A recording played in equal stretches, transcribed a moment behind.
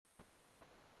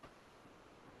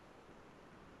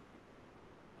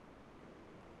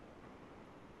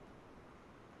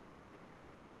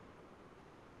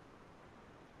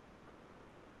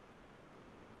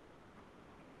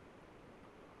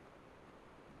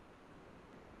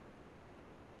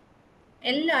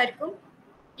എല്ലാവർക്കും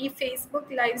ഈ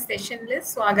Facebook live സെഷനിൽ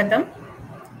സ്വാഗതം.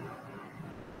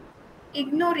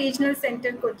 ഇഗ്നോ റീജിയണൽ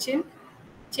സെന്റർ കൊച്ചിൻ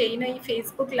ചെയ്യുന്ന ഈ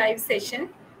ഫേസ്ബുക്ക് ലൈവ് സെഷൻ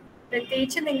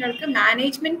പ്രത്യേകിച്ച് നിങ്ങൾക്ക്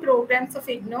management programmes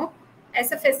of IGNOU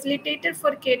as A facilitator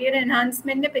four career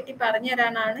എൻഹാൻസ്മെന്റിനെ പറ്റി പറഞ്ഞു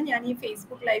തരാനാണ് ഞാൻ ഈ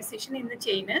ഫേസ്ബുക്ക് ലൈവ് സെഷൻ ഇന്ന്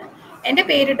ചെയ്യുന്നത്. എൻ്റെ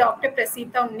പേര് doctor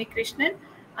Praseetha Unnikrishnan,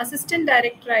 assistant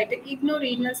ഡയറക്ടറായിട്ട് IGNOU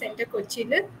regional centre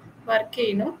കൊച്ചിയിൽ വർക്ക്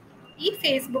ചെയ്യുന്നു. ഈ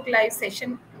ഫേസ്ബുക്ക് ലൈവ്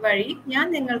സെഷൻ വഴി ഞാൻ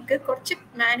നിങ്ങൾക്ക് കുറച്ച്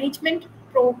മാനേജ്മെന്റ്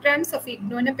പ്രോഗ്രാംസ് ഓഫ്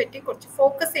ഇഗ്നോനെ പറ്റി കുറച്ച്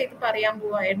ഫോക്കസ് ചെയ്ത് പറയാൻ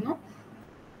പോവായിരുന്നു.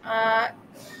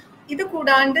 ഇത്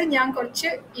കൂടാണ്ട് ഞാൻ കുറച്ച്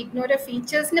ഇഗ്നോയുടെ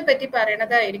ഫീച്ചേഴ്സിനെ പറ്റി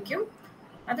പറയണതായിരിക്കും.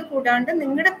 അതുകൂടാണ്ട്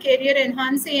നിങ്ങളുടെ കരിയർ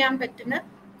എൻഹാൻസ് ചെയ്യാൻ പറ്റുന്ന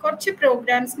കുറച്ച്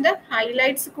പ്രോഗ്രാംസിന്റെ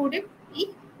ഹൈലൈറ്റ്സ് കൂടി ഈ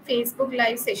ഫേസ്ബുക്ക്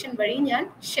ലൈവ് സെഷൻ വഴി ഞാൻ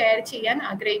ഷെയർ ചെയ്യാൻ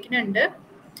ആഗ്രഹിക്കുന്നുണ്ട്.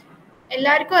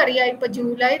 എല്ലാവർക്കും അറിയാം, ഇപ്പൊ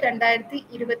ജൂലൈ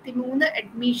 2023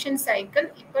 അഡ്മിഷൻ സൈക്കിൾ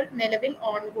ഇപ്പോൾ നിലവിൽ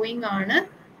ഓൺഗോയിങ് ആണ്.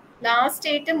 ലാസ്റ്റ്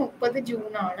ഡേറ്റ് 30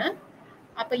 ജൂൺ ആണ്.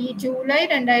 അപ്പൊ ഈ ജൂലൈ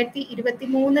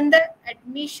 2023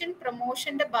 അഡ്മിഷൻ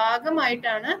പ്രൊമോഷന്റെ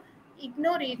ഭാഗമായിട്ടാണ്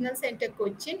ഇഗ്നോ റീജിയണൽ സെന്റർ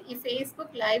കൊച്ചിൻ ഈ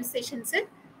ഫേസ്ബുക്ക് ലൈവ് സെഷൻസ്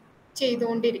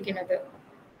ചെയ്തുകൊണ്ടിരിക്കുന്നത്.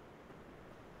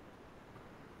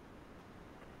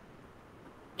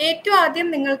 ഏറ്റവും ആദ്യം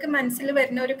നിങ്ങൾക്ക് മനസ്സിൽ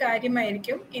വരുന്ന ഒരു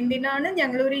കാര്യമായിരിക്കും, എന്തിനാണ്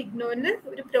ഞങ്ങൾ ഒരു ഇഗ്നോയിൽ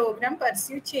ഒരു പ്രോഗ്രാം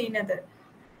പർസ്യൂ ചെയ്യുന്നത്,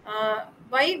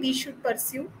 Y we should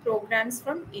pursue programmes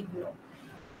from IGNOU.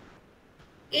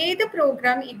 ഏത്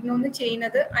പ്രോഗ്രാം ഇഗ്നോന്ന്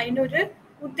ചെയ്യുന്നത് അതിനൊരു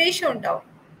ഉദ്ദേശം ഉണ്ടാവും.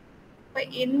 അപ്പൊ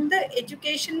എന്ത്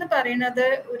എഡ്യൂക്കേഷൻ എന്ന് പറയുന്നത്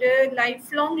ഒരു ലൈഫ്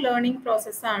ലോങ് ലേണിംഗ്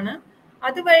പ്രോസസ്സാണ്.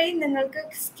 അതുവഴി നിങ്ങൾക്ക്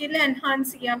സ്കിൽ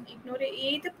എൻഹാൻസ് ചെയ്യാം. ഇഗ്നോയുടെ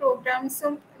ഏത്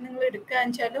പ്രോഗ്രാംസും നിങ്ങൾ എടുക്കുക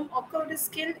വെച്ചാലും ഒക്കെ ഒരു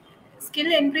സ്കിൽ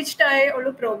എൻറിച്ച്ഡ് ആയ ഉള്ള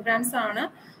പ്രോഗ്രാംസ് ആണ്.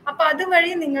 അപ്പൊ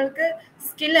അതുവഴി നിങ്ങൾക്ക്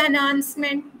skill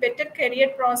enhancement, better career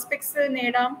prospects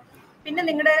നേടാം. പിന്നെ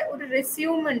നിങ്ങളുടെ ഒരു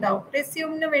റെസ്യൂം ഉണ്ടാവും.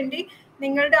 റെസ്യൂമിന് വേണ്ടി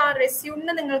നിങ്ങളുടെ ആ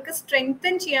റെസ്യൂമിനെ നിങ്ങൾക്ക്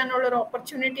സ്ട്രെങ്തൻ ചെയ്യാനുള്ള ഒരു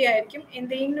ഓപ്പർച്യൂണിറ്റി ആയിരിക്കും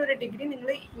എന്തെങ്കിലും ഒരു ഡിഗ്രി നിങ്ങൾ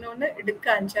ഇഗ്നോന്ന്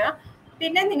എടുക്കാൻ വെച്ചാൽ.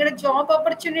 പിന്നെ നിങ്ങളുടെ ജോബ്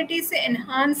ഓപ്പർച്യൂണിറ്റീസ്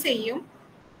എൻഹാൻസ് ചെയ്യും.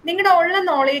 നിങ്ങളുടെ ഉള്ള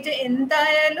നോളേജ്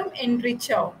എന്തായാലും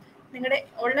എൻറിച്ച് ആവും. നിങ്ങളുടെ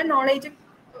ഉള്ള നോളേജ്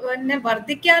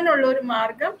വർദ്ധിക്കാനുള്ള ഒരു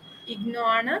മാർഗം ഇഗ്നോ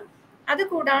ആണ്.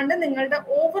 അതുകൂടാണ്ട് നിങ്ങളുടെ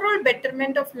overall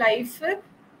betterment of life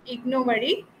IGNOU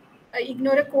വഴി,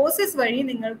 ഇഗ്നോയുടെ കോഴ്സസ് വഴി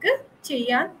നിങ്ങൾക്ക്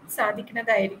ചെയ്യാൻ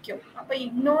സാധിക്കുന്നതായിരിക്കും. അപ്പൊ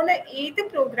ഇഗ്നോയിലെ ഏത്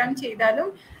പ്രോഗ്രാം ചെയ്താലും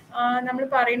നമ്മൾ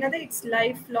പറയുന്നത് it's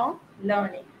life long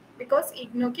learning. Because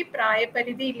ഇഗ്നോയ്ക്ക്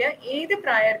പ്രായപരിധിയില്ല, ഏത്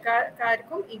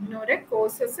പ്രായക്കാർക്കും ഇഗ്നോയുടെ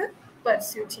കോഴ്സസ്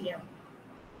പർസ്യൂ ചെയ്യാം.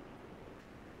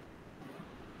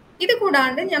 ഇത്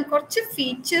കൂടാണ്ട് ഞാൻ കുറച്ച്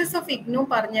ഫീച്ചേഴ്സ് ഓഫ് ഇഗ്നോ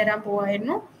പറഞ്ഞുതരാൻ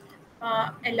പോവായിരുന്നു.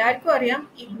 എല്ലാവർക്കും അറിയാം,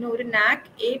 ഇഗ്നോ ഒരു NAAC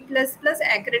A++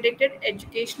 accredited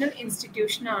educational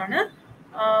institution ആണ്.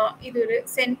 ഇതൊരു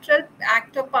സെൻട്രൽ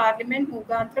ആക്ട് ഓഫ് പാർലമെന്റ്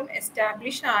മുഖാന്തരം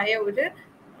എസ്റ്റാബ്ലിഷ് ആയ ഒരു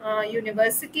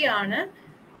യൂണിവേഴ്സിറ്റി ആണ്.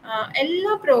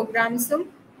 എല്ലാ പ്രോഗ്രാംസും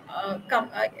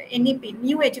NEP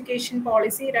new education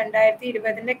policy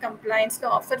 2020 കംപ്ലയൻസിൽ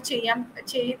offer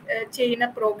ചെയ്യുന്ന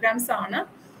പ്രോഗ്രാംസ് ആണ്.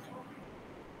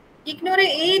 ഇഗ്നോയുടെ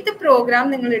ഏത് പ്രോഗ്രാം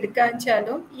നിങ്ങൾ എടുക്കാന്ന്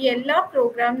വെച്ചാലും ഈ എല്ലാ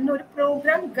പ്രോഗ്രാമിനും ഒരു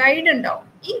പ്രോഗ്രാം ഗൈഡ് ഉണ്ടാവും.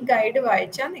 ഈ ഗൈഡ്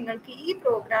വായിച്ചാൽ നിങ്ങൾക്ക് ഈ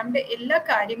പ്രോഗ്രാമിന്റെ എല്ലാ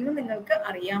കാര്യങ്ങളും നിങ്ങൾക്ക്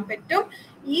അറിയാൻ പറ്റും.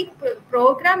 ഈ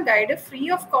programme guide free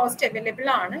of cost available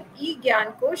ആണ്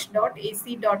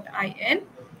egyankosh.ac.in.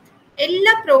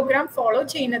 എല്ലാ പ്രോഗ്രാം ഫോളോ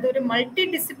ചെയ്യുന്നത് ഒരു മൾട്ടി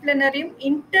ഡിസിപ്ലിനറിയും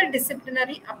ഇന്റർ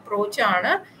ഡിസിപ്ലിനറി അപ്രോച്ച്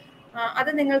ആണ്. അത്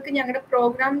നിങ്ങൾക്ക് ഞങ്ങളുടെ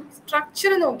പ്രോഗ്രാം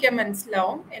സ്ട്രക്ചർ നോക്കിയാൽ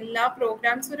മനസ്സിലാവും. എല്ലാ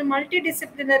പ്രോഗ്രാംസും ഒരു മൾട്ടി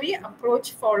ഡിസിപ്ലിനറി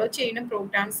അപ്രോച്ച് ഫോളോ ചെയ്യുന്ന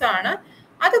പ്രോഗ്രാംസ് ആണ്.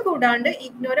 അതുകൂടാണ്ട്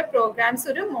ഇഗ്നോയുടെ പ്രോഗ്രാംസ്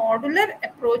ഒരു മോഡുലർ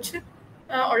അപ്രോച്ച്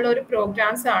ഉള്ള ഒരു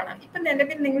പ്രോഗ്രാംസ് ആണ്. ഇപ്പൊ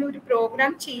നിലവിൽ നിങ്ങൾ ഒരു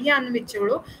പ്രോഗ്രാം ചെയ്യാന്ന്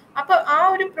വെച്ചോളൂ. അപ്പൊ ആ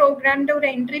ഒരു പ്രോഗ്രാമിന്റെ ഒരു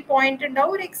എൻട്രി പോയിന്റ്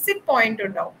ഉണ്ടാവും, ഒരു എക്സിറ്റ് പോയിന്റ്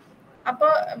ഉണ്ടാവും. അപ്പൊ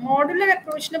മോഡുലർ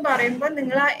അപ്രോച്ച് എന്ന് പറയുമ്പോൾ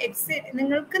നിങ്ങൾ ആ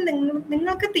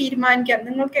നിങ്ങൾക്ക് തീരുമാനിക്കാം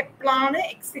നിങ്ങൾക്ക് എപ്പോഴാണ്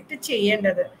എക്സിറ്റ്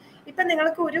ചെയ്യേണ്ടത്. ഇപ്പൊ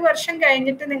നിങ്ങൾക്ക് ഒരു വർഷം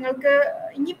കഴിഞ്ഞിട്ട് നിങ്ങൾക്ക്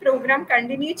ഈ പ്രോഗ്രാം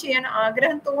കണ്ടിന്യൂ ചെയ്യാൻ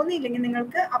ആഗ്രഹം തോന്നിയില്ലെങ്കിൽ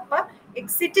നിങ്ങൾക്ക് അപ്പൊ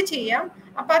എക്സിറ്റ് ചെയ്യാം.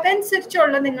 അപ്പൊ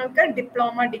അതനുസരിച്ചുള്ള നിങ്ങൾക്ക്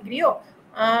ഡിപ്ലോമ ഡിഗ്രിയോ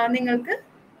നിങ്ങൾക്ക്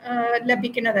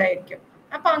ലഭിക്കുന്നതായിരിക്കും.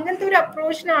 അപ്പൊ അങ്ങനത്തെ ഒരു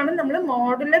അപ്രോച്ചിനാണ് നമ്മൾ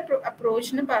മോഡുലർ അപ്രോച്ച്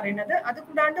എന്ന് പറയുന്നത്.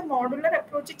 അതുകൂടാണ്ട് മോഡുലർ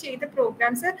അപ്രോച്ച് ചെയ്ത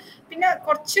പ്രോഗ്രാംസ് പിന്നെ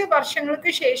കുറച്ച്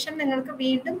വർഷങ്ങൾക്ക് ശേഷം നിങ്ങൾക്ക്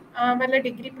വീണ്ടും വല്ല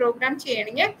ഡിഗ്രി പ്രോഗ്രാം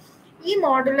ചെയ്യണമെങ്കിൽ ഈ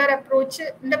മോഡുലർ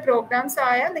അപ്രോച്ചിന്റെ പ്രോഗ്രാംസ്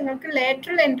ആയ നിങ്ങൾക്ക്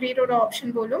ലേറ്ററൽ എൻട്രിയുടെ ഒരു ഓപ്ഷൻ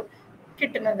പോലും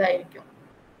കിട്ടുന്നതായിരിക്കും.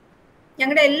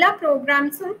 ഞങ്ങളുടെ എല്ലാ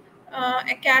പ്രോഗ്രാംസും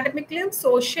അക്കാഡമിക്കലിയും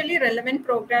സോഷ്യലി റെലവെന്റ്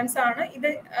പ്രോഗ്രാംസ് ആണ്. ഇത്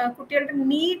കുട്ടികളുടെ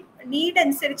നീഡ്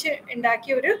അനുസരിച്ച്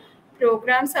ഉണ്ടാക്കിയ ഒരു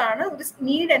പ്രോഗ്രാംസ് ആണ്. ഒരു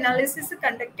നീഡ് അനാലിസിസ്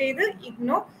കണ്ടക്ട് ചെയ്ത്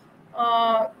ഇഗ്നോ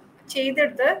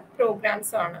ചെയ്തെടുത്ത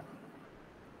പ്രോഗ്രാംസ് ആണ്.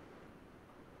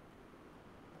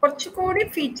 കുറച്ചുകൂടി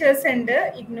ഫീച്ചേഴ്സ് ഉണ്ട്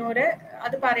ഇഗ്നോയുടെ.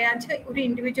 അത് പറയാൻ ഒരു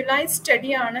ഇൻഡിവിജ്വലൈസ്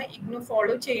സ്റ്റഡി ആണ് ഇഗ്നോ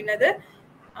ഫോളോ ചെയ്യുന്നത്.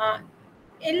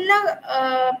 എല്ലാ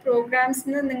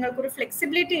പ്രോഗ്രാംസിനും നിങ്ങൾക്കൊരു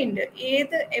ഫ്ലെക്സിബിലിറ്റി ഉണ്ട്.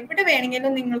 എവിടെ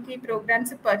വേണമെങ്കിലും നിങ്ങൾക്ക് ഈ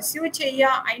പ്രോഗ്രാംസ് പെർസ്യൂ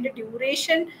ചെയ്യുക. അതിൻ്റെ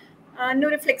ഡ്യൂറേഷൻ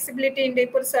ഒരു ഫ്ലെക്സിബിലിറ്റി ഉണ്ട്.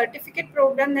 ഇപ്പോൾ ഒരു സർട്ടിഫിക്കറ്റ്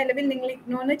പ്രോഗ്രാം നിലവിൽ നിങ്ങൾ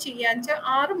ഇഗ്നോന്ന് ചെയ്യാന്ന് വെച്ചാൽ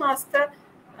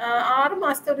 6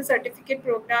 മാസത്തെ ഒരു സർട്ടിഫിക്കറ്റ്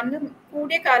പ്രോഗ്രാമിന്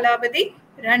കൂടിയ കാലാവധി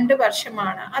 2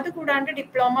 വർഷമാണ്. അതുകൂടാണ്ട്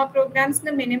ഡിപ്ലോമ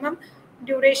പ്രോഗ്രാംസിന് മിനിമം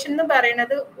ഡ്യൂറേഷൻ എന്ന്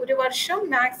പറയുന്നത് 1 വർഷം,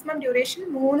 മാക്സിമം ഡ്യൂറേഷൻ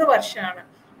 3 വർഷമാണ്.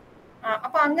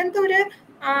 അപ്പൊ അങ്ങനത്തെ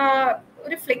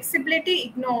ഒരു ഫ്ലെക്സിബിലിറ്റി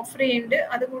ഇഗ്നോ ഓഫർ ചെയ്യുന്നുണ്ട്.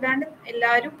 അതുകൂടാണ്ട്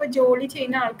എല്ലാവരും ഇപ്പൊ ജോലി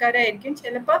ചെയ്യുന്ന ആൾക്കാരായിരിക്കും,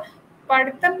 ചിലപ്പോൾ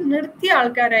പഠിത്തം നിർത്തിയ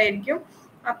ആൾക്കാരായിരിക്കും.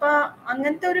 അപ്പൊ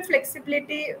അങ്ങനത്തെ ഒരു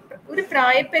ഫ്ലെക്സിബിലിറ്റി, ഒരു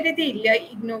പ്രായപരിധി ഇല്ല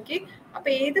ഇഗ്നോക്ക്. അപ്പൊ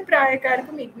ഏത്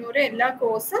പ്രായക്കാർക്കും ഇഗ്നോയുടെ എല്ലാ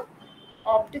കോഴ്സും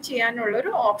ഓപ്റ്റ് ചെയ്യാനുള്ള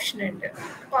ഒരു ഓപ്ഷൻ ഉണ്ട്.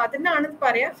 അപ്പൊ അതിനാണ്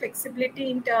പറയാ flexibility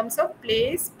in terms of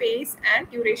place, space and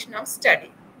duration of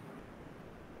study.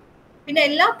 പിന്നെ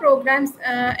എല്ലാ പ്രോഗ്രാംസ്,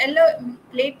 എല്ലാ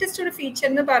ലേറ്റസ്റ്റ് ഒരു ഫീച്ചർ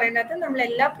എന്ന് പറയുന്നത് നമ്മൾ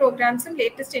എല്ലാ പ്രോഗ്രാംസും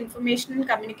latest information and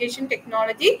communication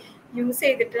technology use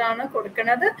ചെയ്തിട്ടാണ്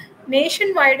കൊടുക്കുന്നത്. നേഷൻ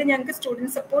വൈഡ് ഞങ്ങൾക്ക്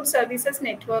സ്റ്റുഡൻറ് സപ്പോർട്ട് സർവീസസ്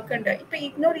നെറ്റ്വർക്ക് ഉണ്ട്. ഇപ്പൊ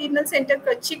ഇഗ്നോ റീജിയണൽ സെന്റർ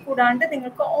കൊച്ചി കൂടാണ്ട്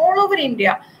നിങ്ങൾക്ക് ഓൾ ഓവർ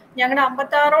ഇന്ത്യ ഞങ്ങളുടെ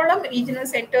 56ഓളം റീജിയണൽ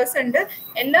സെന്റേഴ്സ് ഉണ്ട്.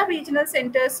 എല്ലാ റീജിയണൽ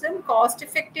സെന്റേഴ്സിലും കോസ്റ്റ്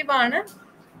എഫക്റ്റീവ് ആണ്.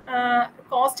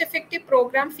 Cost effective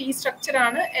programme fee structure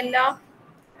ആണ് എല്ലാ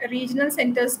റീജിയണൽ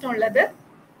സെന്റേഴ്സിനും ഉള്ളത്.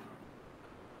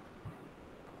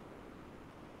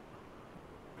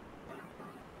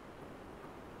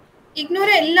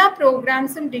 ഇഗ്നോയുടെ എല്ലാ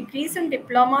പ്രോഗ്രാംസും ഡിഗ്രീസും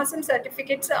ഡിപ്ലോമാസും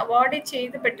സർട്ടിഫിക്കറ്റ്സ് അവാർഡ്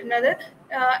ചെയ്ത് പറ്റുന്നത്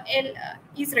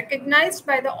is recognised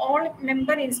by the all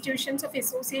member institutions of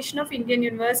association of Indian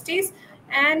universities.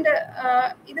 And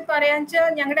ഇത് പറയാന്ന് വെച്ചാൽ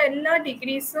ഞങ്ങളുടെ എല്ലാ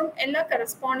ഡിഗ്രീസും, എല്ലാ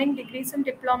കറസ്പോണ്ടിങ് ഡിഗ്രീസും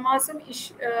ഡിപ്ലോമാസും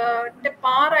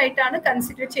പാറായിട്ടാണ്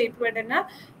കൺസിഡർ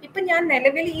ചെയ്യപ്പെടുന്നത്. ഇപ്പം ഞാൻ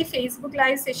നിലവിൽ ഈ ഫേസ്ബുക്ക്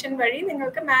ലൈവ് സെഷൻ വഴി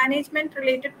നിങ്ങൾക്ക് മാനേജ്മെന്റ്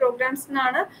റിലേറ്റഡ്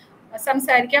പ്രോഗ്രാംസിനാണ്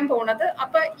സംസാരിക്കാൻ പോണത്.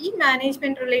 അപ്പൊ ഈ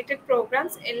മാനേജ്മെന്റ് റിലേറ്റഡ്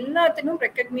പ്രോഗ്രാംസ് എല്ലാത്തിനും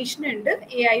റെക്കഗ്നീഷൻ ഉണ്ട്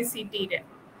AICTE.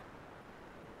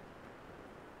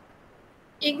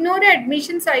 ഇഗ്നോയുടെ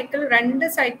അഡ്മിഷൻ സൈക്കിൾ 2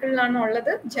 സൈക്കിളിലാണ്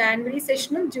ഉള്ളത്, ജാനുവരി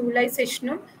സെഷനും ജൂലൈ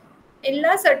സെഷനും.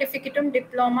 എല്ലാ സർട്ടിഫിക്കറ്റും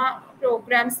ഡിപ്ലോമ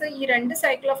പ്രോഗ്രാംസ് ഈ 2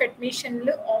 സൈക്കിൾ ഓഫ് അഡ്മിഷനിൽ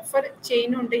ഓഫർ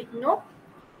ചെയ്യുന്നുണ്ട് ഇഗ്നോ.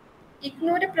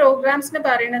 ഇഗ്നോയുടെ പ്രോഗ്രാംസ്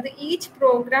പറയുന്നത് each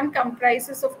programme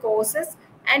comprises of courses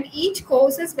and each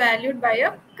course is valued by A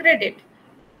credit.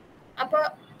 അപ്പൊ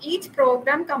ഈച്ച്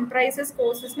പ്രോഗ്രാം കംപ്രൈസസ്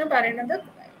കോഴ്സസ് എന്ന് പറയുന്നത്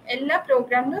എല്ലാ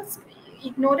പ്രോഗ്രാമിനും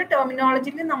ഇഗ്നോയുടെ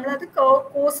ടെർമിനോളജിയിൽ നമ്മളത്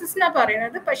കോഴ്സസ് എന്നാണ്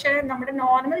പറയുന്നത്. പക്ഷെ നമ്മുടെ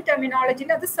നോർമൽ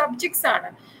ടെർമിനോളജിയിൽ അത് സബ്ജക്ട്സ് ആണ്.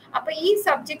 അപ്പൊ ഈ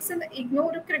സബ്ജക്ട്സ് ഇഗ്നോ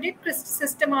ഒരു ക്രെഡിറ്റ്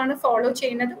സിസ്റ്റം ആണ് ഫോളോ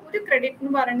ചെയ്യുന്നത്. ഒരു ക്രെഡിറ്റ്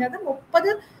എന്ന് പറയുന്നത്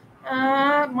 30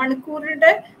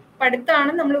 മണിക്കൂറുടെ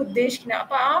പഠിത്തമാണ് നമ്മൾ ഉദ്ദേശിക്കുന്നത്.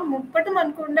 അപ്പൊ ആ 30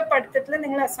 മണിക്കൂറിന്റെ പഠിത്തത്തിൽ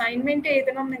നിങ്ങൾ അസൈൻമെന്റ്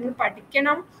എഴുതണം, നിങ്ങൾ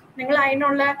പഠിക്കണം, നിങ്ങൾ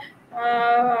അതിനുള്ള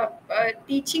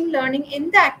ടീച്ചിങ് ലേണിംഗ്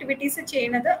എന്ത് ആക്ടിവിറ്റീസ്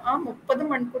ചെയ്യുന്നത് ആ 30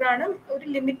 മണിക്കൂറാണ് ഒരു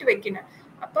ലിമിറ്റ് വെക്കുന്നത്.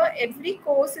 അപ്പോൾ every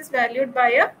course is valued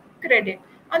by A credit.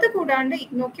 അതുകൂടാണ്ട്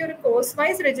ഇഗ്നോയ്ക്ക് ഒരു course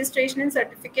vice registration and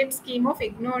certificate scheme of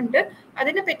IGNOU ഉണ്ട്.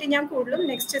 അതിനെപ്പറ്റി ഞാൻ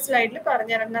കൂടുതലും നെക്സ്റ്റ് സ്ലൈഡിൽ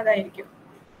പറഞ്ഞിരുന്നതായിരിക്കും.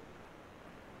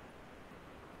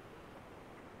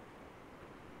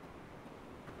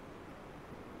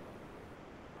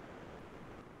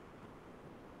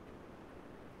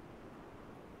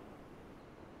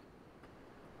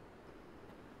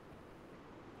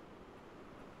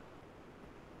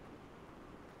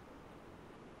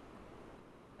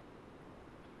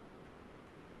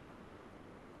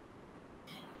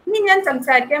 ഇനി ഞാൻ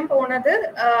സംസാരിക്കാൻ പോണത്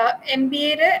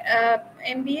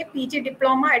MBA PG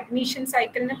ഡിപ്ലോമ അഡ്മിഷൻ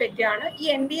സൈക്കിളിനെ പറ്റിയാണ്. ഈ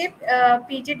MBA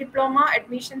PG diploma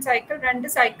admission cycle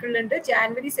 2 സൈക്കിളുണ്ട്,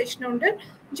 January സെഷനുണ്ട്,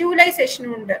 July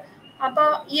സെഷനുണ്ട്.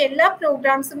 അപ്പോൾ ഈ എല്ലാ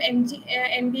പ്രോഗ്രാംസും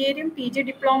MBAയും PG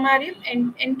ഡിപ്ലോമയും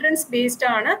എൻട്രൻസ് ബേസ്ഡ്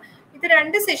ആണ്. ഇത്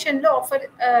 2 സെഷനിൽ ഓഫർ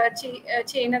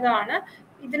ചെയ്യുന്നതാണ്.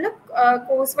 ഇതിൽ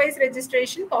കോഴ്സ് വൈസ്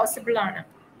രജിസ്ട്രേഷൻ പോസിബിൾ ആണ്.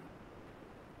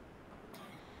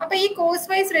 അപ്പൊ ഈ course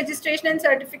vice registration and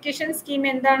certification scheme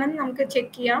എന്താണെന്ന് നമുക്ക്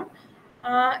ചെക്ക് ചെയ്യാം.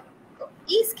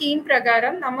 ഈ സ്കീം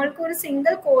പ്രകാരം നമ്മൾക്ക് ഒരു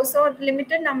single കോഴ്സോ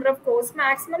limited number of course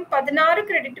maximum 16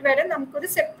 credit വരെ നമുക്കൊരു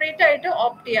സെപ്പറേറ്റ് ആയിട്ട്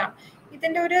ഓപ്റ്റ് ചെയ്യാം.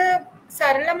 ഇതിന്റെ ഒരു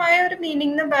സരളമായ ഒരു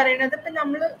മീനിങ് എന്ന് പറയുന്നത്, ഇപ്പൊ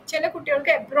നമ്മൾ ചില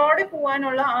കുട്ടികൾക്ക് എബ്രോഡ്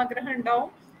പോകാനുള്ള ആഗ്രഹം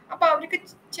ഉണ്ടാവും. അപ്പൊ അവർക്ക്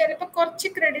ചിലപ്പോൾ കുറച്ച്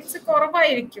ക്രെഡിറ്റ്സ്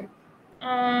കുറവായിരിക്കും.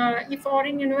 ഈ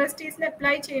ഫോറിൻ യൂണിവേഴ്സിറ്റീസിന്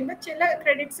അപ്ലൈ ചെയ്യുമ്പോൾ ചില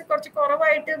ക്രെഡിറ്റ്സ് കുറച്ച്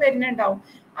കുറവായിട്ട് വരുന്നുണ്ടാവും.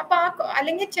 അപ്പൊ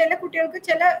അല്ലെങ്കിൽ ചില കുട്ടികൾക്ക്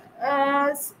ചില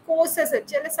കോഴ്സസ്,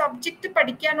 ചില സബ്ജക്റ്റ്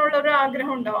പഠിക്കാനുള്ള ഒരു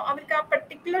ആഗ്രഹം ഉണ്ടാവും. അവർക്ക് ആ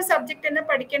പർട്ടിക്കുലർ സബ്ജക്റ്റ് തന്നെ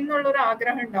പഠിക്കണം എന്നുള്ള ഒരു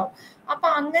ആഗ്രഹം ഉണ്ടാവും. അപ്പൊ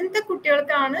അങ്ങനത്തെ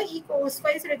കുട്ടികൾക്കാണ് ഈ course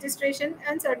vice registration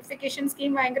and certification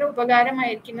scheme ഭയങ്കര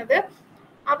ഉപകാരമായിരിക്കുന്നത്.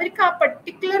 അവർക്ക് ആ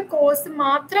പർട്ടിക്കുലർ കോഴ്സ്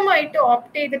മാത്രമായിട്ട്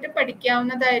ഓപ്റ്റ് ചെയ്തിട്ട്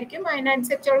പഠിക്കാവുന്നതായിരിക്കും.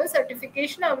 അതിനനുസരിച്ചുള്ള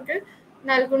സർട്ടിഫിക്കേഷൻ അവർക്ക്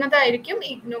നൽകുന്നതായിരിക്കും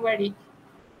ഇഗ്നു വഴി.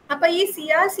 അപ്പൊ ഈ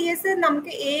CRCS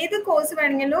നമുക്ക് ഏത് കോഴ്സ്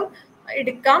വേണമെങ്കിലും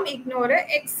എടുക്കാം ഇഗ്നോർ.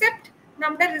 എക്സെപ്റ്റ്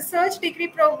നമ്മുടെ റിസർച്ച് ഡിഗ്രി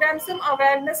പ്രോഗ്രാംസും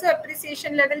അവയർനെസ്സും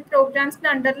അപ്രിസിയേഷൻ ലെവൽ പ്രോഗ്രാംസിന്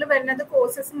അണ്ടറിൽ വരുന്നത്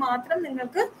കോഴ്സസ് മാത്രം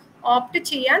നിങ്ങൾക്ക് ഓപ്റ്റ്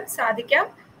ചെയ്യാൻ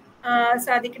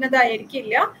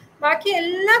സാധിക്കുന്നതായിരിക്കില്ല. ബാക്കി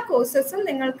എല്ലാ കോഴ്സസും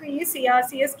നിങ്ങൾക്ക് ഈ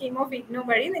CRCS സ്കീം ഓഫ് ഇഗ്നോ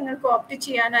വഴി നിങ്ങൾക്ക് ഓപ്റ്റ്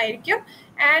ചെയ്യാനായിരിക്കും.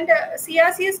 ആൻഡ്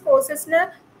CRCS കോഴ്സസിന്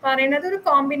പറയുന്നത് ഒരു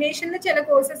കോമ്പിനേഷനിൽ ചില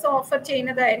കോഴ്സസ് ഓഫർ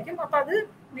ചെയ്യുന്നതായിരിക്കും. അപ്പം അത്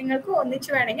നിങ്ങൾക്ക് ഒന്നിച്ച്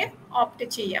വേണമെങ്കിൽ ഓപ്റ്റ്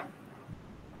ചെയ്യാം.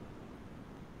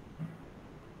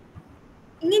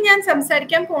 ഇനി ഞാൻ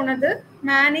സംസാരിക്കാൻ പോണത്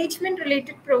management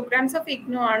related programmes of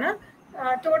IGNOU ആണ്.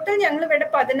 ടോട്ടൽ ഞങ്ങൾ ഇവിടെ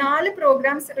 14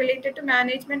 programmes related to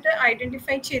management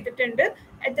identify ചെയ്തിട്ടുണ്ട്.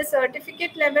 At the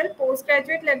certificate level, post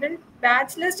graduate level,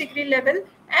 bachelor's degree level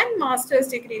and masters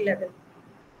degree level.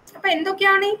 അപ്പൊ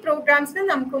എന്തൊക്കെയാണ് ഈ പ്രോഗ്രാംസ്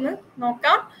നമുക്കൊന്ന്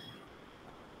നോക്കാം.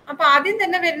 അപ്പൊ ആദ്യം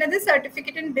തന്നെ വരുന്നത്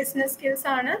സർട്ടിഫിക്കറ്റ് ഇൻ ബിസിനസ് സ്കിൽസ്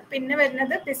ആണ്. പിന്നെ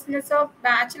വരുന്നത്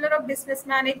bachelor of business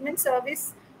management service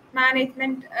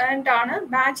management ആണ്,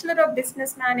 ബാച്ചുലർ ഓഫ്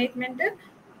ബിസിനസ് മാനേജ്മെന്റ്.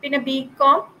 പിന്നെ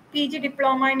BCom, PG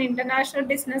diploma in international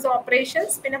business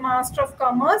operations, പിന്നെ മാസ്റ്റർ ഓഫ്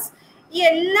കൊമേഴ്സ്. ഈ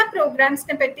എല്ലാ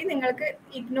പ്രോഗ്രാംസിനെ പറ്റി നിങ്ങൾക്ക്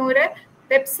ഇഗ്നോയുടെ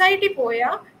വെബ്സൈറ്റിൽ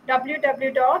പോയാൽ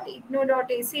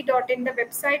www.ignou.ac.in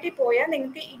വെബ്സൈറ്റിൽ പോയാൽ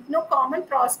നിങ്ങൾക്ക് ഇഗ്നോ കോമൺ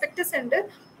പ്രോസ്പെക്ടസ് ഉണ്ട്.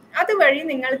 അതുവഴി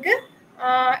നിങ്ങൾക്ക്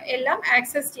എല്ലാം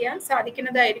ആക്സസ് ചെയ്യാൻ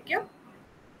സാധിക്കുന്നതായിരിക്കും.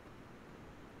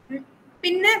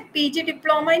 പിന്നെ PG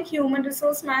diploma in human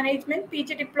resource management, PG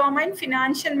diploma in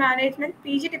financial management,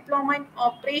 PG diploma in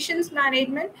operations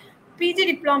management, PG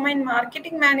diploma in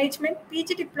marketing management, PG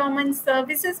diploma in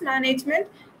services management,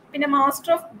 പിന്നെ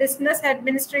മാസ്റ്റർ ഓഫ് ബിസിനസ്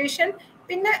അഡ്മിനിസ്ട്രേഷൻ,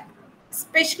 പിന്നെ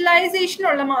specialisation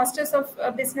ഉള്ള masters of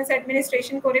business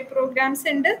administration കുറേ programmes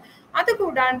ഉണ്ട്.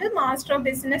 അതുകൂടാണ്ട് master of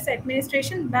business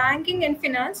administration banking and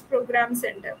finance programmes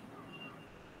ഉണ്ട്.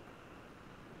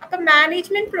 അപ്പൊ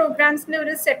management പ്രോഗ്രാംസിന്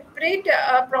ഒരു separate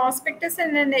prospectus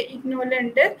തന്നെ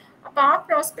ഇഗ്നോയിലുണ്ട്. അപ്പൊ ആ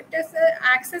പ്രോസ്പെക്ടസ്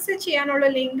ആക്സസ് ചെയ്യാനുള്ള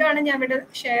ലിങ്ക് ആണ് ഞാൻ ഇവിടെ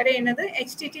ഷെയർ ചെയ്യുന്നത്.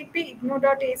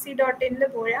 http:/ignou.ac.in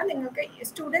പോയാൽ നിങ്ങൾക്ക്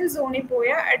സ്റ്റുഡൻറ് സോണിൽ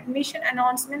പോയാൽ അഡ്മിഷൻ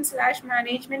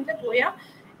അനൗൺസ്മെന്റ്/മാനേജ്മെന്റിൽ പോയാൽ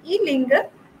ഈ ലിങ്ക്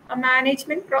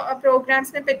മാനേജ്മെന്റ്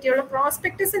പ്രോഗ്രാംസിനെ പറ്റിയുള്ള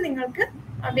പ്രോസ്പെക്ടസ് നിങ്ങൾക്ക്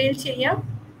അവൈൽ ചെയ്യാം.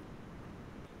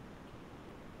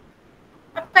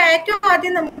 അപ്പൊ ഏറ്റവും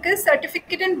ആദ്യം നമുക്ക്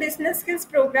certificate in business skills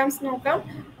programmes നോക്കാം.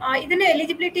 ഇതിന്റെ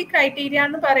എലിജിബിലിറ്റി ക്രൈറ്റീരിയ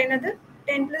എന്ന് പറയുന്നത്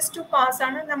 10+2 പാസ്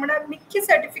ആണ്. നമ്മുടെ മിക്ക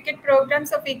സർട്ടിഫിക്കറ്റ്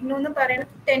പ്രോഗ്രാംസ് ഓഫ് ഇഗ്നോ എന്ന്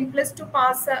പറയുന്നത് 10+2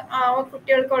 പാസ്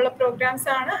കുട്ടികൾക്കുള്ള പ്രോഗ്രാംസ്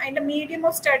ആണ്. അതിന്റെ മീഡിയം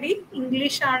ഓഫ് സ്റ്റഡി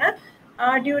ഇംഗ്ലീഷ് ആണ്.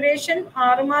 ഡ്യൂറേഷൻ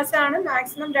 6 മാസമാണ്.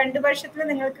 മാക്സിമം 2 വർഷത്തിൽ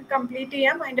നിങ്ങൾക്ക് കംപ്ലീറ്റ്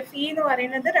ചെയ്യാം. അതിന്റെ ഫീ എന്ന്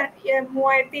പറയുന്നത്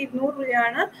 3200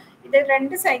 രൂപയാണ്. ഇത്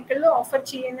 2 സൈക്കിളിൽ ഓഫർ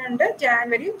ചെയ്യുന്നുണ്ട്,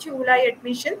 ജാനുവരി ജൂലൈ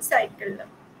അഡ്മിഷൻ സൈക്കിളിൽ.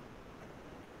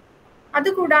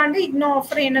 അതുകൂടാണ്ട് ഇഗ്നോ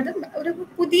ഓഫർ ചെയ്യുന്നത് ഒരു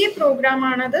പുതിയ പ്രോഗ്രാം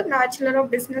ആണത്, bachelor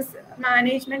of business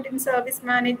management in service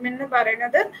management എന്ന്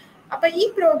പറയുന്നത്. അപ്പൊ ഈ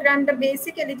പ്രോഗ്രാമിന്റെ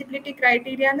ബേസിക് എലിജിബിലിറ്റി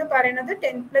ക്രൈറ്റീരിയ എന്ന് പറയുന്നത്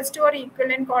 10+2 or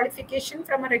equivalent qualification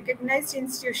from A recognised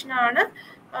institution ആണ്.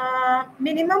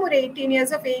 മിനിമം ഒരു 18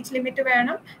 ഇയേഴ്സ് ഓഫ് ഏജ് ലിമിറ്റ്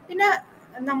വേണം. പിന്നെ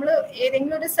നമ്മൾ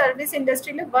ഏതെങ്കിലും ഒരു സർവീസ്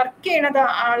ഇൻഡസ്ട്രിയിൽ വർക്ക് ചെയ്യണത്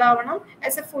ആളാവണം.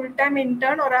 As A full time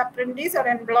intern or apprentice or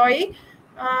employee.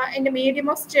 എൻ്റെ മീഡിയം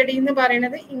ഓഫ് സ്റ്റഡി എന്ന്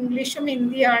പറയുന്നത് ഇംഗ്ലീഷും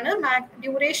ഹിന്ദിയാണ്.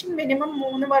 ഡ്യൂറേഷൻ മിനിമം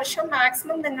 3 വർഷം,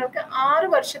 മാക്സിമം നിങ്ങൾക്ക് 6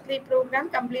 വർഷത്തിൽ ഈ പ്രോഗ്രാം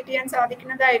കംപ്ലീറ്റ് ചെയ്യാൻ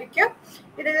സാധിക്കുന്നതായിരിക്കും.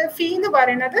 ഇത് ഫീ എന്ന്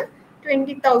പറയുന്നത്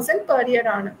 20,000 പെർ ഇയർ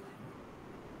ആണ്.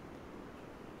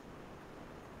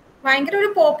 ഭയങ്കര ഒരു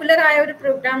പോപ്പുലർ ആയ ഒരു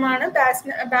പ്രോഗ്രാമാണ്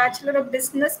bachelor of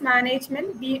business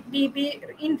management BBA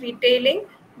in retailing,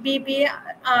 BBA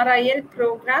RIL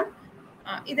programme.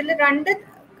 ഇതിൽ 2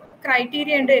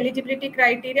 ക്രൈറ്റീരിയ ഉണ്ട്, എലിജിബിലിറ്റി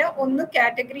ക്രൈറ്റീരിയ. ഒന്ന്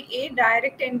കാറ്റഗറി A,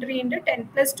 ഡയറക്റ്റ് എൻട്രി ഉണ്ട്,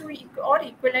 10+2 ഓർ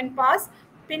ഈക്വലന്റ് പാസ്.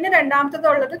 പിന്നെ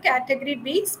രണ്ടാമത്തതുള്ളത് category B,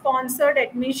 sponsored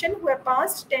admission who have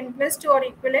passed 10+2 or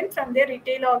equivalent from the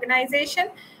retail organisation.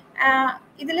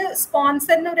 ഇതിൽ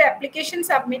സ്പോൺസറിന് ഒരു application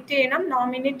submit ചെയ്യണം,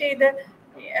 nominate ചെയ്ത്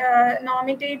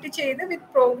വിത്ത്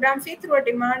programme fee through A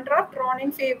demand draft drone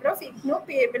in favour of IGNOU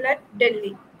payable at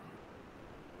Delhi.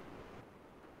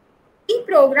 ഈ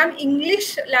programme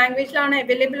English ലാംഗ്വേജിലാണ്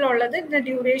available ഉള്ളത്. ഇതിന്റെ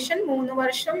duration 3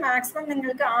 വർഷം, maximum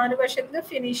നിങ്ങൾക്ക് 6 വർഷത്തിൽ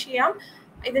ഫിനിഷ് ചെയ്യാം.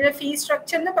 ഇതിന്റെ ഫീ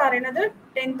സ്ട്രക്ചർ എന്ന് പറയുന്നത്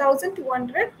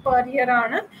 10,200 പെർ ഇയർ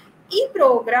ആണ്. ഈ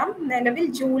പ്രോഗ്രാം നിലവിൽ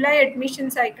ജൂലൈ അഡ്മിഷൻ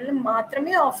സൈക്കിളിൽ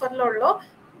മാത്രമേ ഓഫറിലുള്ളൂ.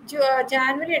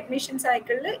 ജാനുവരി അഡ്മിഷൻ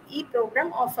സൈക്കിളിൽ ഈ പ്രോഗ്രാം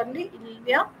ഓഫറിൽ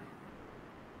ഇല്ല.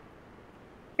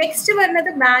 നെക്സ്റ്റ് വരുന്നത്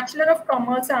ബാച്ചിലർ ഓഫ്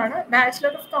കൊമേഴ്സ് ആണ്.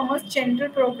 Bachelor of commerce general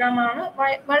programme ആണ്.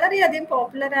 വളരെയധികം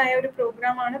പോപ്പുലർ ആയ ഒരു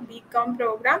പ്രോഗ്രാം ആണ് BCom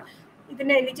പ്രോഗ്രാം.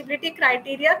 ഇതിന്റെ എലിജിബിലിറ്റി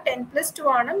ക്രൈറ്റീരിയ 10+2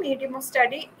 ആണ്. Medium of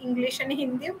study English and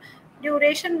ഹിന്ദിയും.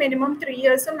 ഡ്യൂറേഷൻ മിനിമം 3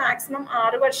 ഇയേഴ്സും മാക്സിമം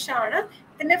 6 വർഷമാണ്.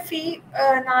 ഇതിന്റെ ഫീ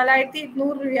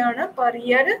 4,200 രൂപയാണ് പെർ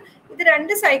ഇയർ. ഇത്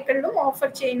 2 സൈക്കിളിലും ഓഫർ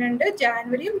ചെയ്യുന്നുണ്ട്,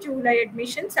 ജാനുവരിയും ജൂലൈ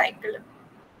അഡ്മിഷൻ സൈക്കിളും.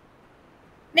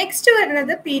 നെക്സ്റ്റ്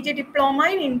വരുന്നത് PG diploma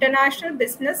in international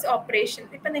business operation.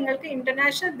 ഇപ്പം നിങ്ങൾക്ക്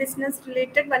ഇന്റർനാഷണൽ ബിസിനസ്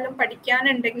റിലേറ്റഡ് വല്ലതും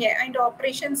പഠിക്കാനുണ്ടെങ്കിൽ, അതിൻ്റെ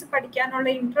ഓപ്പറേഷൻസ് പഠിക്കാനുള്ള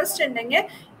ഇൻട്രസ്റ്റ് ഉണ്ടെങ്കിൽ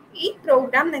ഈ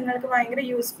പ്രോഗ്രാം നിങ്ങൾക്ക് ഭയങ്കര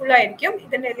യൂസ്ഫുൾ ആയിരിക്കും.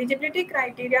 ഇതിൻ്റെ eligibility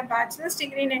criteria bachelor's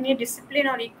degree in any discipline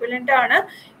or equivalent ആണ്.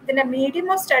 ഇതിൻ്റെ medium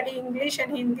of study English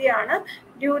and Hindi ആണ്.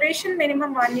 Duration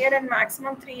minimum 1 year and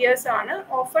maximum 3 years ആണ്.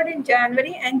 Offered in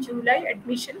January and July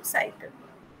admission cycle.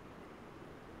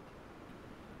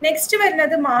 Next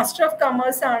വരുന്നത് മാസ്റ്റർ ഓഫ്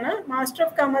കമേഴ്സ് ആണ്. Master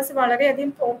of comers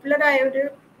വളരെയധികം popular ആയ ഒരു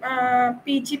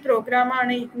PG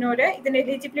പ്രോഗ്രാമാണ് ഇഗ്നോയുടെ. ഇതിൻ്റെ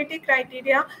eligibility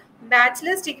criteria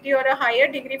bachelor's degree or higher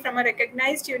degree from A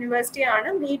recognised university ആണ്.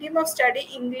 Medium of study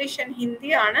English and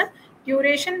Hindi ആണ്.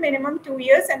 Duration minimum 2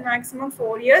 years and maximum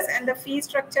 4 years. And the fee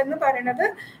structure എന്ന് പറയുന്നത്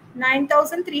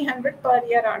 9,300 per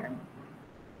year ആണ്.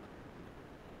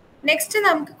 നെക്സ്റ്റ്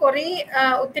നമുക്ക് കുറേ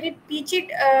ഒത്തിരി PG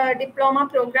diploma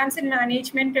programmes in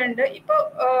management ഉണ്ട്. ഇപ്പോൾ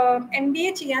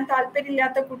MBA ചെയ്യാൻ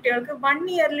താല്പര്യമില്ലാത്ത കുട്ടികൾക്ക് 1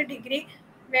 year ഡിഗ്രി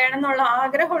വേണമെന്നുള്ള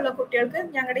ആഗ്രഹമുള്ള കുട്ടികൾക്ക്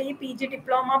ഞങ്ങളുടെ ഈ PG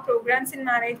diploma programmes in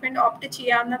management opt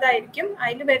ചെയ്യാവുന്നതായിരിക്കും.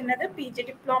 അതിൽ വരുന്നത് PG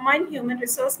diploma in human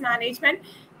resource management,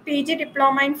 PG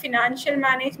diploma in financial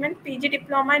management, PG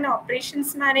diploma in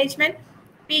operations management,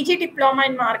 PG diploma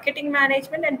in marketing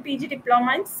management and PG diploma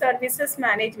in services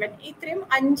management. ഇത്രയും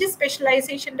 5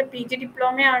 സ്പെഷ്യലൈസേഷന്റെ PG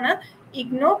ഡിപ്ലോമയാണ്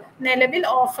IGNOU നിലവിൽ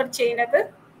offer ചെയ്യുന്നത്.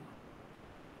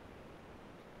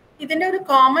 ഇതിന്റെ ഒരു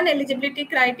common eligibility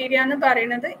criteria എന്ന്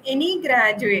പറയുന്നത് any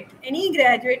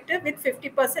graduate with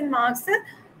 50% marks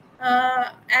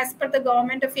as per the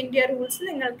government of India rules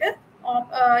നിങ്ങൾക്ക്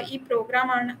ഈ programme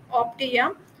ആണ് ഓപ്റ്റ്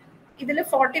ചെയ്യാം. ഇതിൽ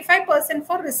 45%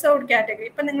 ഫോർ റിസർവ്ഡ് കാറ്റഗറി.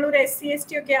 ഇപ്പം നിങ്ങളൊരു SC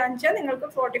ST ഒക്കെ ആണെച്ചാൽ നിങ്ങൾക്ക്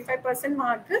 45%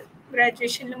 മാർക്ക്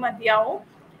ഗ്രാജുവേഷനിൽ മതിയാവും.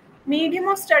 മീഡിയം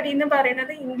ഓഫ് സ്റ്റഡി എന്ന്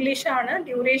പറയുന്നത് ഇംഗ്ലീഷ് ആണ്.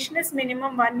 Duration is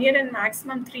minimum 1 year and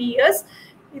maximum 3 years.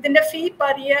 ഇതിൻ്റെ ഫീ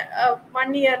പെർ ഇയർ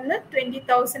 1 yearന്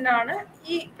 20,000 ആണ്.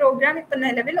 ഈ പ്രോഗ്രാം ഇപ്പം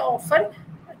നിലവിൽ ഓഫർ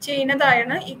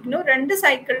ചെയ്യുന്നതാണ് ഇഗ്നോ. 2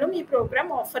 സൈക്കിളിലും ഈ പ്രോഗ്രാം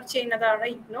ഓഫർ ചെയ്യുന്നതാണ്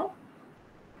ഇഗ്നോ.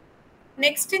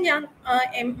 നെക്സ്റ്റ് ഞാൻ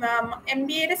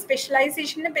MBAയുടെ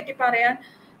സ്പെഷ്യലൈസേഷനെ പറ്റി പറയാൻ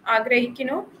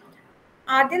ആഗ്രഹിക്കുന്നു.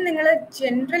 ആദ്യം നിങ്ങൾ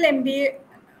ജനറൽ MBA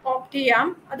ഓപ്റ്റ് ചെയ്യാം.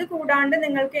 അത് കൂടാണ്ട്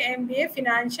നിങ്ങൾക്ക് MBA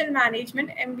financial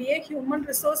management, MBA human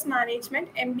resource management,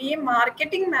 MBA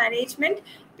marketing management,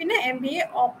 പിന്നെ MBA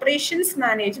ഓപ്പറേഷൻസ്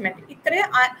മാനേജ്മെന്റ്.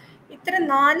 ഇത്ര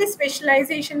 4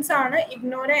 സ്പെഷ്യലൈസേഷൻസ് ആണ്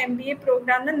ഇഗ്നോയുടെ MBA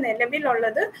പ്രോഗ്രാമിന്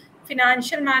നിലവിലുള്ളത്.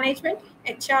 Financial management,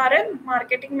 HRM,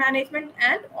 marketing management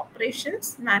and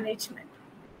operations management.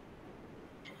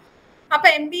 അപ്പോൾ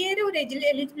MBAയുടെ ഒരു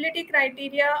eligibility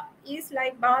criteria is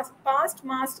like past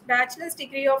bachelor's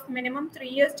degree of minimum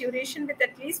 3 years duration with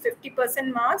at least 50%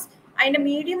 marks. അതിൻ്റെ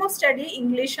medium of study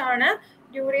English ആണ്.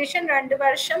 Duration 2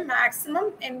 വർഷം. Maximum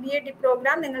MBA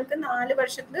programme നിങ്ങൾക്ക് 4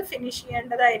 വർഷത്തിൽ finish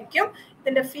ചെയ്യേണ്ടതായിരിക്കും.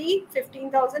 ഇതിൻ്റെ ഫീ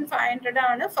 15,500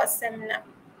 ആണ് first സെമ്മിന്.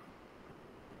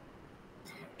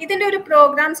 ഇതിൻ്റെ ഒരു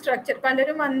പ്രോഗ്രാം സ്ട്രക്ചർ,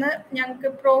 പലരും വന്ന് ഞങ്ങൾക്ക്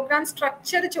പ്രോഗ്രാം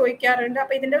സ്ട്രക്ചർ ചോദിക്കാറുണ്ട്.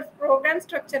 അപ്പോൾ ഇതിൻ്റെ പ്രോഗ്രാം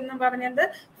സ്ട്രക്ചർ എന്ന് പറഞ്ഞത്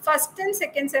ഫസ്റ്റ് ആൻഡ്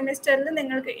സെക്കൻഡ് സെമിസ്റ്ററിൽ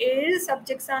നിങ്ങൾക്ക് 7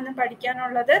 സബ്ജക്ട്സ് ആണ്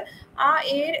പഠിക്കാനുള്ളത്. ആ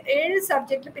 7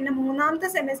 സബ്ജക്റ്റിൽ പിന്നെ 3ാമത്തെ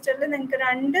സെമിസ്റ്ററിൽ നിങ്ങൾക്ക്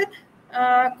 2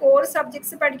 കോർ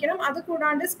സബ്ജക്ട്സ് പഠിക്കണം.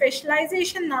 അതുകൂടാണ്ട്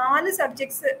സ്പെഷ്യലൈസേഷൻ 4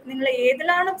 സബ്ജക്ട്സ്, നിങ്ങൾ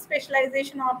ഏതിലാണ്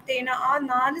സ്പെഷ്യലൈസേഷൻ ഓപ്റ്റ് ചെയ്യുന്നത് ആ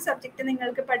 4 സബ്ജക്റ്റ്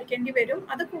നിങ്ങൾക്ക് പഠിക്കേണ്ടി വരും.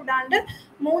 അതുകൂടാണ്ട്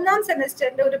 3ാം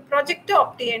സെമിസ്റ്ററിൽ ഒരു പ്രൊജക്റ്റ്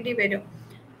ഓപ്റ്റ് ചെയ്യേണ്ടി വരും.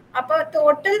 അപ്പോൾ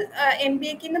ടോട്ടൽ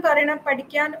MBAക്ക് എന്ന് പറയുന്ന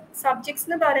പഠിക്കാൻ സബ്ജക്ട്സ്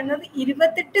എന്ന് പറയുന്നത്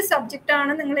 28 സബ്ജക്റ്റ്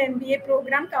ആണ് നിങ്ങൾ MBA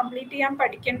പ്രോഗ്രാം കംപ്ലീറ്റ് ചെയ്യാൻ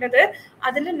പഠിക്കേണ്ടത്.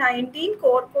 അതിൽ 19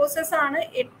 കോർ കോഴ്സസ് ആണ്.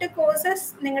 8 കോഴ്സസ്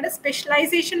നിങ്ങളുടെ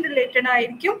സ്പെഷ്യലൈസേഷൻ റിലേറ്റഡ്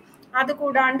ആയിരിക്കും.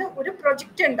 അതുകൂടാണ്ട് ഒരു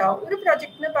പ്രൊജക്റ്റ് ഉണ്ടാവും. ഒരു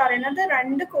പ്രൊജക്റ്റ് എന്ന് പറയുന്നത്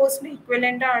 2 കോഴ്സിന്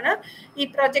ഈക്വലൻ്റ് ആണ്.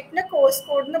 ഈ പ്രൊജക്റ്റിന്റെ കോഴ്സ്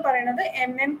കോഡ് എന്ന് പറയുന്നത്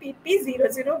MMPP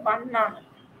 001 ആണ്.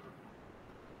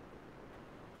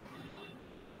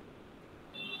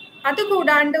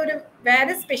 അതുകൂടാണ്ട് ഒരു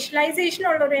വേറെ സ്പെഷ്യലൈസേഷൻ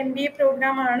ഉള്ള ഒരു MBA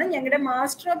പ്രോഗ്രാം ആണ് ഞങ്ങളുടെ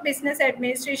master of business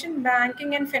administration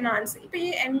banking and finance. ഇപ്പോൾ ഈ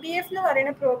MBF എന്ന്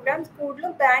പറയുന്ന പ്രോഗ്രാം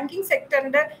കൂടുതലും ബാങ്കിങ്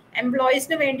സെക്ടറിന്റെ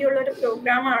എംപ്ലോയീസിന് വേണ്ടിയുള്ള ഒരു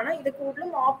പ്രോഗ്രാം ആണ്. ഇത്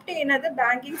കൂടുതലും ഓപ്റ്റ് ചെയ്യുന്നത്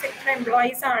ബാങ്കിങ് സെക്ടർ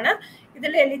എംപ്ലോയീസ് ആണ്.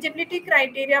 ഇതിൽ eligibility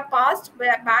criteria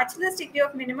bachelor's degree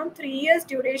of minimum 3 years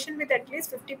duration with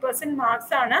at least 50%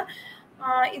 marks ആണ്.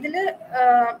 ഇതിൽ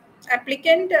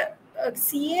applicant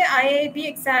CA IIB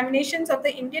examinations of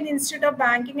the Indian Institute of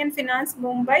Banking and Finance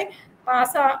Mumbai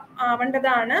pass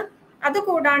ആവേണ്ടതാണ്.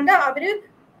 അതുകൂടാണ്ട് our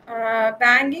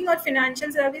banking or financial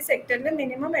service സെക്ടറിൽ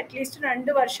minimum at least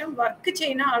 2 വർഷം work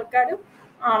ചെയ്യുന്ന ആൾക്കാരും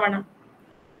ആവണം.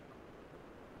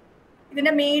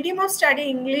 ഇതിൻ്റെ medium of study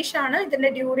English ആണ്.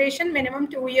 ഇതിൻ്റെ duration minimum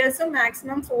 2 years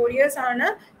maximum 4 years ആണ്.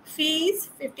 Fees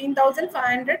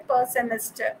 15,500 per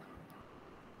semester.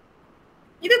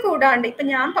 ഇത് കൂടാണ്ട് ഇപ്പൊ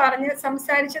ഞാൻ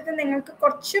സംസാരിച്ചത് നിങ്ങൾക്ക്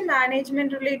കുറച്ച്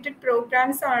മാനേജ്മെന്റ് റിലേറ്റഡ്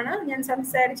പ്രോഗ്രാംസ് ആണ് ഞാൻ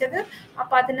സംസാരിച്ചത്.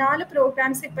 14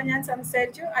 പ്രോഗ്രാംസ് ഇപ്പൊ ഞാൻ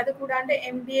സംസാരിച്ചു. അത് കൂടാണ്ട്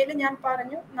MBA ഞാൻ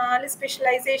പറഞ്ഞു 4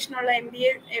 സ്പെഷ്യലൈസേഷൻ ഉള്ള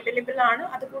MBA അവൈലബിൾ ആണ്.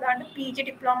 അത് കൂടാണ്ട് PG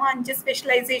ഡിപ്ലോമ 5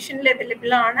 സ്പെഷ്യലൈസേഷനിൽ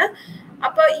അവൈലബിൾ ആണ്.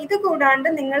 അപ്പൊ ഇത് കൂടാണ്ട്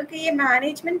നിങ്ങൾക്ക് ഈ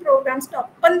മാനേജ്മെന്റ്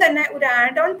പ്രോഗ്രാംസിനൊപ്പം തന്നെ ഒരു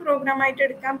ആഡ് ഓൺ പ്രോഗ്രാം ആയിട്ട്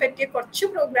എടുക്കാൻ പറ്റിയ കുറച്ച്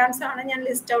പ്രോഗ്രാംസ് ആണ് ഞാൻ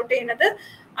ലിസ്റ്റ് ഔട്ട് ചെയ്യുന്നത്.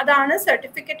 അതാണ്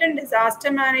certificate in disaster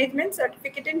management,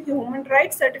 certificate in human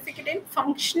rights, certificate in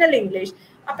functional English.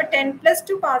 അപ്പൊ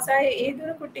 10+2 പാസ്സായ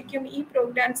ഏതൊരു കുട്ടിക്കും ഈ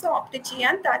പ്രോഗ്രാംസ് ഓപ്റ്റ്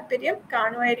ചെയ്യാൻ താല്പര്യം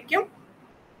കാണുമായിരിക്കും.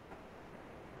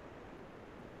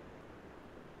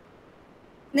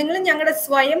 നിങ്ങൾ ഞങ്ങളുടെ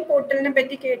സ്വയം പോർട്ടലിനെ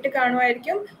പറ്റി കേട്ട്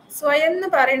കാണുമായിരിക്കും. സ്വയം എന്ന്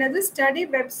പറയുന്നത് study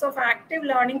webs of active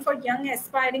learning four young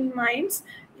എസ്പയറിംഗ് minds.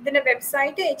 ഇതിന്റെ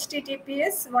വെബ്സൈറ്റ്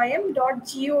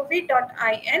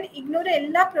https.swayam.gov.in. ഇഗ്നോയുടെ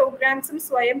എല്ലാ പ്രോഗ്രാംസും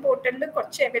സ്വയം പോർട്ടലിൽ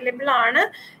കുറച്ച് അവൈലബിൾ ആണ്.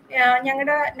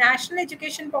 ഞങ്ങളുടെ നാഷണൽ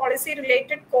എഡ്യൂക്കേഷൻ പോളിസി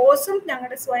റിലേറ്റഡ് കോഴ്സും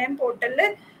ഞങ്ങളുടെ സ്വയം പോർട്ടലിൽ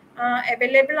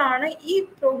അവൈലബിൾ ആണ്. ഈ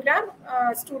പ്രോഗ്രാം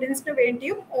സ്റ്റുഡൻസിന്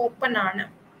വേണ്ടിയും ഓപ്പൺ ആണ്.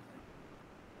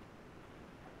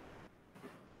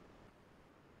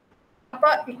 അപ്പൊ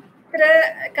ഇത്ര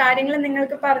കാര്യങ്ങൾ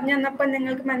നിങ്ങൾക്ക് പറഞ്ഞു തന്നപ്പോൾ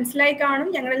നിങ്ങൾക്ക് മനസ്സിലായി കാണും.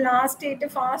 ഞങ്ങളുടെ ലാസ്റ്റ് ഡേറ്റ്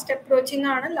ഫാസ്റ്റ് അപ്രോച്ചിങ്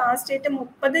ആണ്. ലാസ്റ്റ് ഡേറ്റ്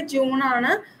 30 ജൂൺ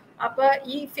ആണ്. അപ്പൊ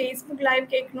ഈ ഫേസ്ബുക്ക് ലൈവ്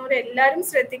കേൾക്കുന്നവർ എല്ലാവരും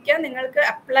ശ്രദ്ധിക്കുക. നിങ്ങൾക്ക്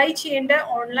അപ്ലൈ ചെയ്യേണ്ട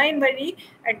ഓൺലൈൻ വഴി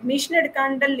അഡ്മിഷൻ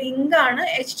എടുക്കാനുള്ള ലിങ്ക് ആണ്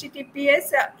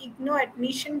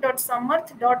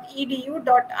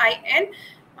https://ignou.samarth.edu.in.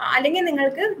 അല്ലെങ്കിൽ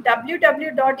നിങ്ങൾക്ക്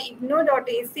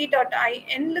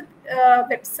www.ignou.ac.in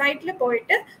വെബ്സൈറ്റിൽ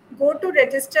പോയിട്ട് go to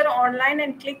register online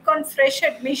and click on fresh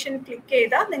admission click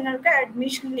ചെയ്താൽ നിങ്ങൾക്ക്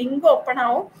അഡ്മിഷൻ ലിങ്ക് ഓപ്പൺ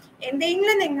ആവും.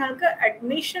 എന്തെങ്കിലും നിങ്ങൾക്ക്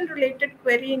അഡ്മിഷൻ റിലേറ്റഡ്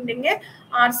ക്വറി ഉണ്ടെങ്കിൽ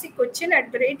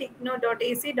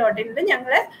rccochin@ignou.ac.in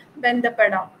ഞങ്ങളെ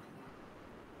ബന്ധപ്പെടാം.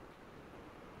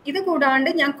 ഇത് കൂടാണ്ട്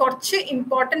ഞാൻ കുറച്ച്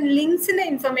ഇമ്പോർട്ടൻറ്റ് ലിങ്ക്സിന്റെ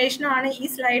ഇൻഫർമേഷൻ ആണ് ഈ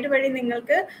സ്ലൈഡ് വഴി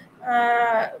നിങ്ങൾക്ക്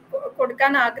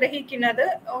കൊടുക്കാൻ ആഗ്രഹിക്കുന്നത്.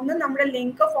 ഒന്ന് നമ്മുടെ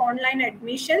ലിങ്ക് ഓഫ് ഓൺലൈൻ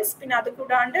അഡ്മിഷൻസ്, പിന്നെ അത്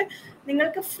കൂടാണ്ട്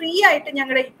നിങ്ങൾക്ക് ഫ്രീ ആയിട്ട്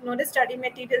ഞങ്ങളുടെ ഇഗ്നോയുടെ സ്റ്റഡി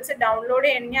മെറ്റീരിയൽസ് ഡൗൺലോഡ്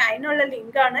ചെയ്യണമെങ്കിൽ അതിനുള്ള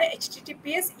ലിങ്കാണ്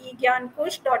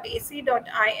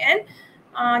https://egyankush.ac.in.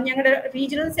 ഞങ്ങളുടെ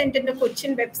റീജിയണൽ സെന്ററിന്റെ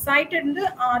കൊച്ചിൻ വെബ്സൈറ്റ് ഉണ്ട്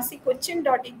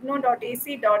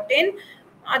rccochin.ignou.ac.in.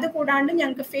 അത് കൂടാണ്ട്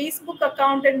ഞങ്ങൾക്ക് ഫേസ്ബുക്ക്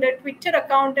അക്കൗണ്ട് ഉണ്ട്, ട്വിറ്റർ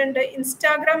അക്കൗണ്ട് ഉണ്ട്,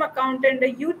 ഇൻസ്റ്റാഗ്രാം അക്കൗണ്ട് ഉണ്ട്,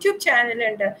 യൂട്യൂബ് ചാനൽ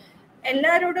ഉണ്ട്.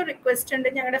 എല്ലാവരോടും റിക്വസ്റ്റ് ഉണ്ട്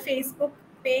ഞങ്ങളുടെ ഫേസ്ബുക്ക്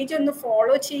പേജ് ഒന്ന്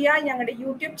ഫോളോ ചെയ്യുക, ഞങ്ങളുടെ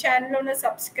യൂട്യൂബ് ചാനൽ ഒന്ന്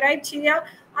സബ്സ്ക്രൈബ് ചെയ്യുക.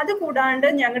 അത് കൂടാണ്ട്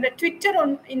ഞങ്ങളുടെ ട്വിറ്റർ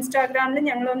ഇൻസ്റ്റാഗ്രാമിൽ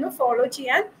ഞങ്ങളൊന്ന് ഫോളോ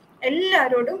ചെയ്യാൻ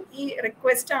എല്ലാവരോടും ഈ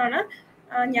റിക്വസ്റ്റ് ആണ്.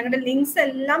 ഞങ്ങളുടെ ലിങ്ക്സ്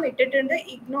എല്ലാം ഇട്ടിട്ടുണ്ട്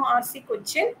ഇഗ്നോ RC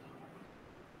കൊച്ചിൻ.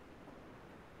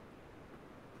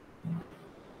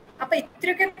 അപ്പൊ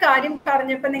ഇത്രയൊക്കെ കാര്യം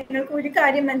പറഞ്ഞപ്പോ നിങ്ങൾക്ക് ഒരു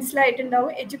കാര്യം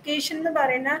മനസ്സിലായിട്ടുണ്ടാവും. എഡ്യൂക്കേഷൻ എന്ന്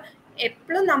പറയുന്ന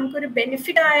എപ്പോഴും നമുക്കൊരു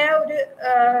ബെനിഫിറ്റ് ആയ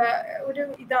ഒരു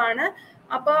ഇതാണ്.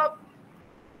 അപ്പൊ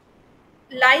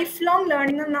ലൈഫ് ലോങ്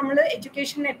ലേണിംഗ് നമ്മൾ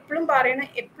എഡ്യൂക്കേഷൻ എപ്പോഴും പറയണം.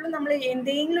 എപ്പോഴും നമ്മൾ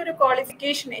എന്തെങ്കിലും ഒരു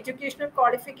ക്വാളിഫിക്കേഷൻ, എഡ്യൂക്കേഷണൽ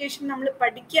ക്വാളിഫിക്കേഷൻ നമ്മൾ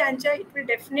പഠിക്കുക വെച്ചാൽ it will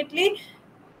definitely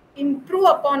improve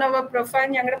upon our profile.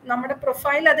 നമ്മുടെ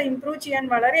പ്രൊഫൈൽ അത് ഇംപ്രൂവ് ചെയ്യാൻ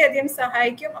വളരെയധികം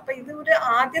സഹായിക്കും. അപ്പൊ ഇത് ഒരു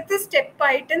ആദ്യത്തെ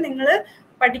സ്റ്റെപ്പായിട്ട് നിങ്ങൾ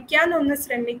പഠിക്കാനൊന്ന്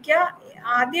ശ്രമിക്കുക.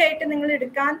 ആദ്യമായിട്ട് നിങ്ങൾ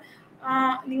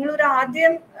നിങ്ങളൊരു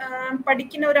ആദ്യം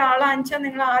പഠിക്കുന്ന ഒരാളാണെന്ന് വെച്ചാൽ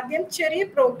നിങ്ങൾ ആദ്യം ചെറിയ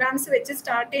പ്രോഗ്രാംസ് വെച്ച്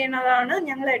സ്റ്റാർട്ട് ചെയ്യുന്നതാണ്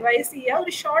ഞങ്ങൾ അഡ്വൈസ് ചെയ്യുക.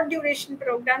 ഒരു ഷോർട്ട് ഡ്യൂറേഷൻ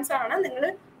പ്രോഗ്രാംസ് ആണ് നിങ്ങൾ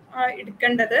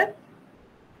എടുക്കേണ്ടത്.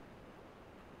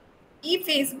 ഈ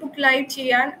ഫേസ്ബുക്ക് ലൈവ്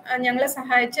ചെയ്യാൻ ഞങ്ങളെ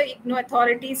സഹായിച്ച ഇഗ്നോ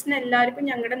അതോറിറ്റീസിന് എല്ലാവർക്കും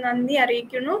ഞങ്ങളുടെ നന്ദി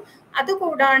അറിയിക്കുന്നു.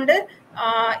 അതുകൂടാണ്ട്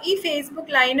ഈ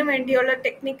ഫേസ്ബുക്ക് ലൈവിന് വേണ്ടിയുള്ള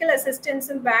ടെക്നിക്കൽ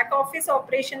അസിസ്റ്റൻസും ബാക്ക് ഓഫീസ്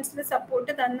ഓപ്പറേഷൻസിൽ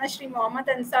സപ്പോർട്ട് തന്ന ശ്രീ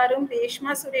മുഹമ്മദ് അൻസാറും രേഷ്മ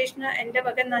സുരേഷിന് എൻ്റെ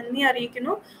വക നന്ദി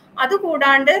അറിയിക്കുന്നു.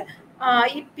 അതുകൂടാണ്ട്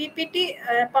ഈ PPT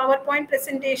power point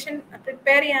presentation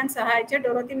prepare ചെയ്യാൻ സഹായിച്ച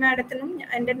ഡോറത്തി മാഡത്തിനും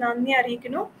എൻ്റെ നന്ദി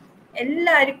അറിയിക്കുന്നു.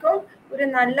 എല്ലാവർക്കും ഒരു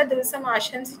നല്ല ദിവസം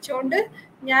ആശംസിച്ചുകൊണ്ട്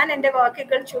ഞാൻ എൻ്റെ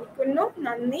വാക്കുകൾ ചുരുക്കുന്നു.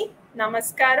 നന്ദി,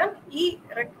 നമസ്കാരം. ഈ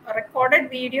റെക്കോർഡഡ്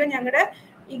വീഡിയോ ഞങ്ങളുടെ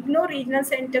IGNOU regional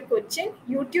centre Cochin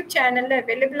YouTube ചാനലിൽ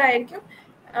അവൈലബിൾ ആയിരിക്കും.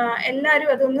 എല്ലാവരും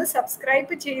അതൊന്ന്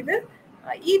സബ്സ്ക്രൈബ് ചെയ്ത്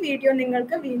ഈ വീഡിയോ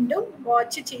നിങ്ങൾക്ക് വീണ്ടും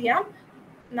വാച്ച് ചെയ്യാം.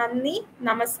 നന്ദി,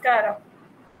 നമസ്കാരം.